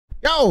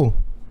No!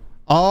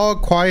 All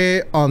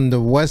Quiet on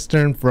the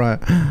Western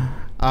Front.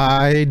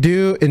 I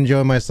do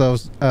enjoy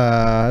myself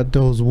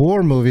those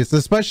war movies,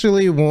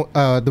 especially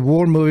the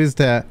war movies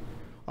that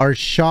are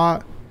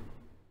shot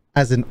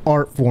as an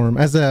art form,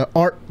 as an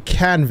art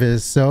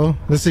canvas. So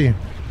let's see.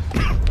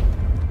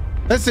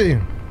 Let's see.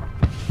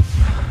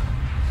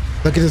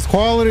 Look at this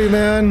quality,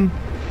 man.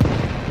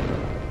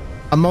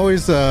 I'm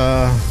always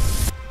a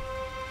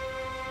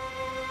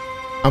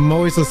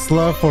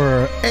slut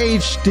for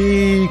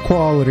HD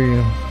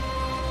quality.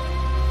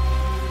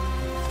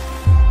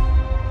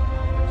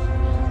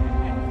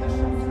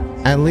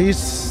 At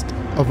least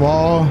of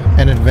all,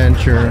 an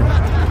adventure.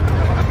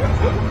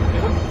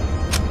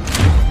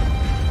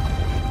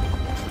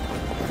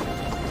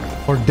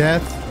 For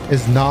death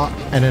is not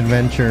an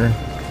adventure.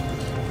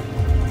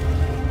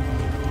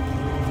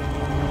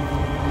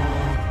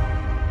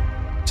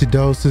 To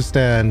those who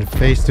stand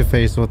face to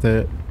face with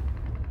it.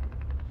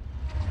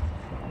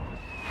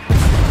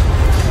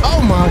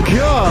 Oh my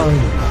god!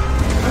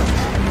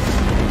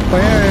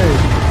 Wait.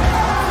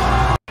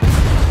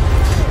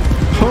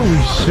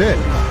 Holy shit.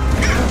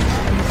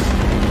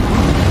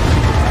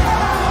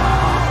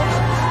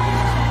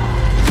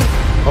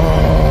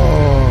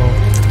 Oh,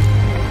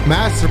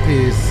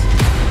 masterpiece.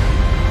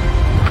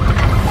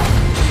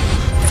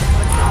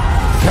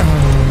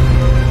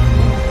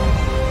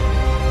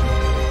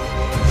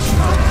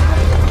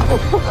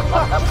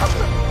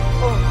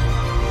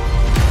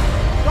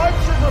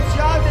 Deutsche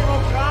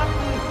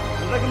Sozialdemokraten,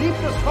 unser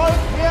geliebtes Volk,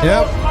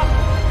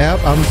 Yep,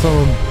 I'm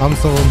sold.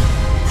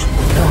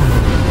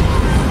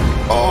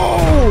 Oh!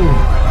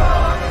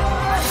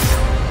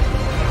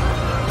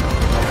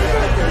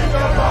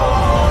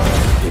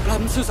 Wir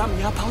bleiben zusammen,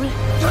 ja, Paul?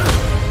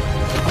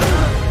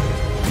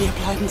 Wir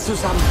bleiben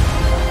zusammen.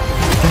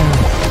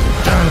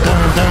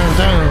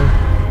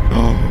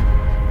 Dun.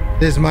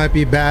 This might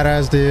be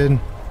badass, dude.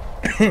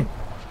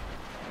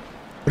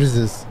 What is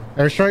this?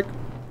 Airstrike?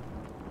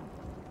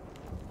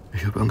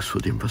 Ich habe Angst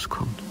vor dem, was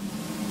kommt.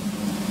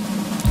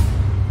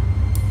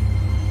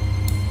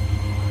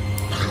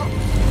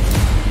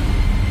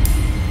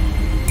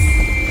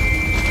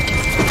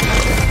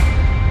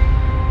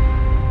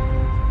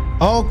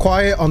 All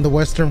Quiet on the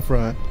Western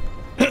Front.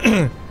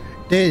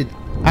 Dude,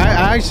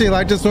 I actually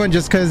like this one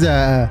just because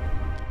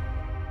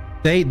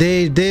they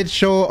did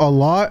show a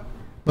lot,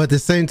 but at the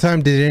same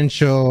time they didn't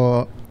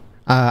show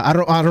I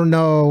don't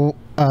know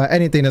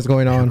anything that's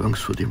going on. Ich habe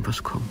Angst vor dem,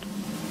 was kommt.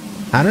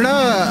 I don't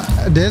know.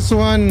 This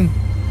one,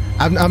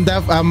 I'm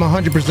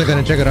 100%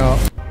 gonna check it out.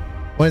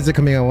 When is it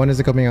coming out? When is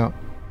it coming out?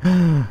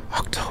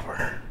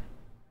 October.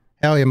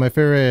 Hell yeah, my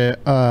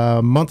favorite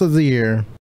month of the year.